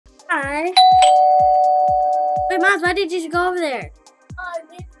Hi. Wait, Miles, why did you go over there?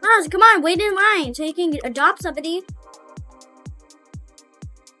 Miles, come on, wait in line so you can adopt somebody.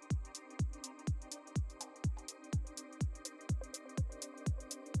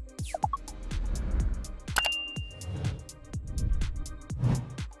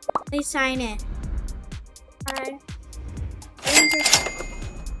 Please sign it. Hi.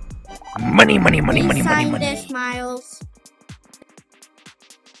 Money. Sign this, Miles.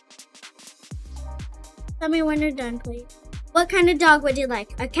 Tell me when you're done, please. What kind of dog would you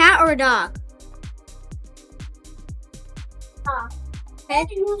like? A cat or a dog? Okay.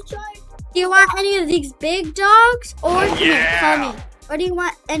 Do you want any of these big dogs or come here, follow me. Or do you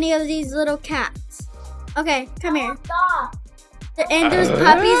want any of these little cats? Okay, come here. And there's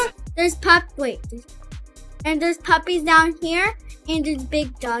puppies. And there's puppies down here, and there's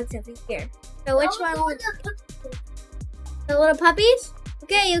big dogs over here. So which one would the little puppies?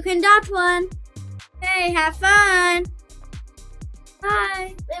 Okay, you can adopt one. Okay, have fun.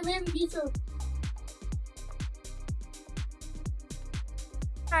 Bye.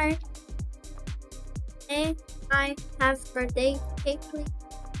 Hi. May I have birthday cake, please?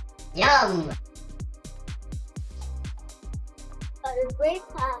 Yum! A great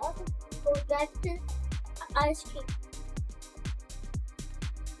pile of Jackson ice cream.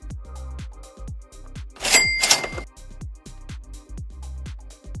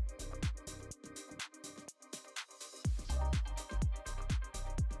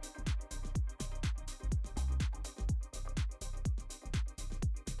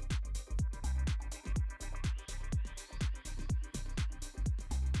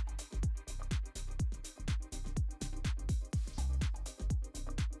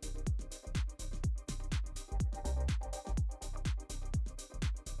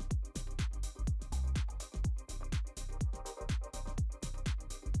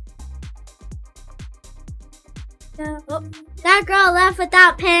 Oh, that girl left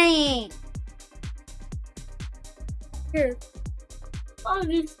without paying. Here. Oh,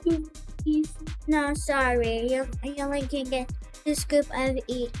 this scoop piece. No, sorry. You only can get 2 scoops of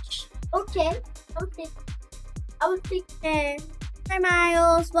each. Okay. I will take care. Hi,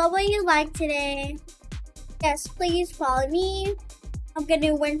 Miles. What will you like today? Yes, please follow me. I'm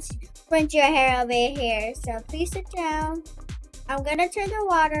gonna rinse your hair over here. So please sit down. I'm gonna turn the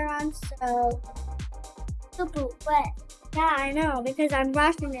water on so. Wet. Yeah, I know, because I'm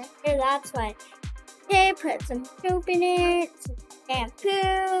brushing your hair, that's why. Okay, put some soap in it, some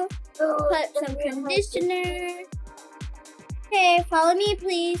shampoo, put some conditioner. Okay, follow me,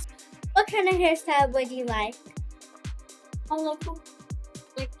 please. What kind of hairstyle would you like? I like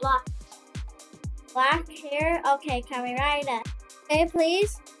black. Black hair? Okay, coming right up. Okay,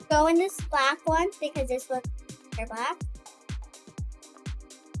 please go in this black one because this looks black.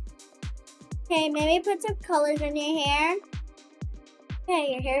 Okay, maybe put some colors in your hair.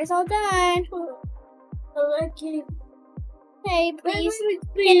 Okay, your hair is all done. Okay, please,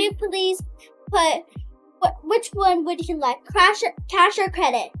 can you please put, which one would you like, cash or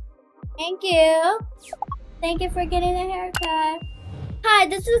credit? Thank you. Thank you for getting a haircut. Hi,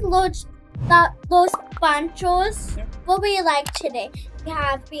 this is Los Panchos. What would you like today? We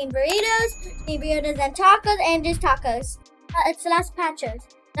have bean burritos and tacos, and just tacos. It's Las Panchos.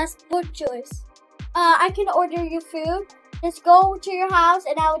 That's butchers. I can order your food. Just go to your house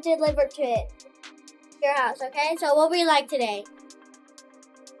and I will deliver to your house, okay? So what would you like today?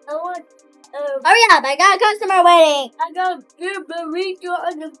 I want hurry up, I got a customer waiting. I got beer burrito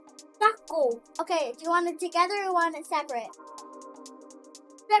and a taco. Okay, do you want it together or want it separate?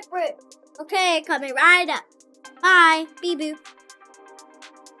 Separate. Okay, coming right up. Bye. Bee boo.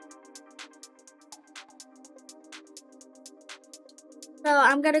 So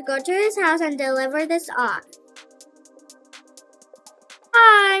I'm gonna go to his house and deliver this off.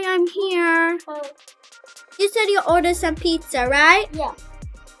 Hi, I'm here. Oh. You said you ordered some pizza, right? Yeah.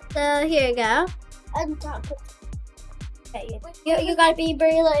 So here you go. And taco. Okay, you got bean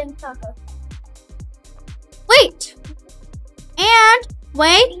burrito and taco. Wait! And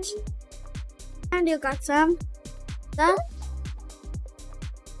wait. And you got some. Stuff.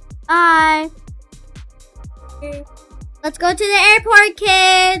 Bye. Okay. Let's go to the airport,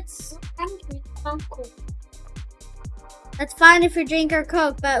 kids. That's fine if you drink or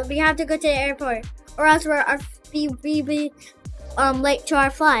Coke, but we have to go to the airport, or else be late to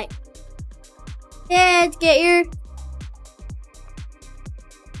our flight. Kids, get your.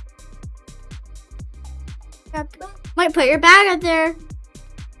 Might put your bag up there.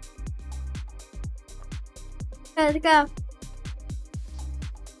 Let's go.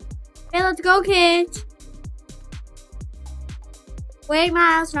 Okay, let's go, kids. Wait,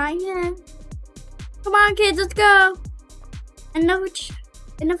 Miles, not yet. Come on, kids, let's go. In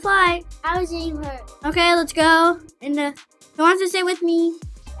the flight. I was eating her. Okay, let's go. Who wants to stay with me?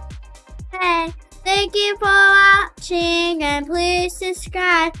 Hey, thank you for watching, and please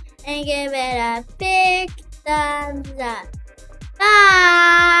subscribe and give it a big thumbs up.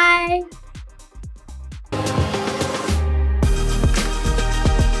 Bye.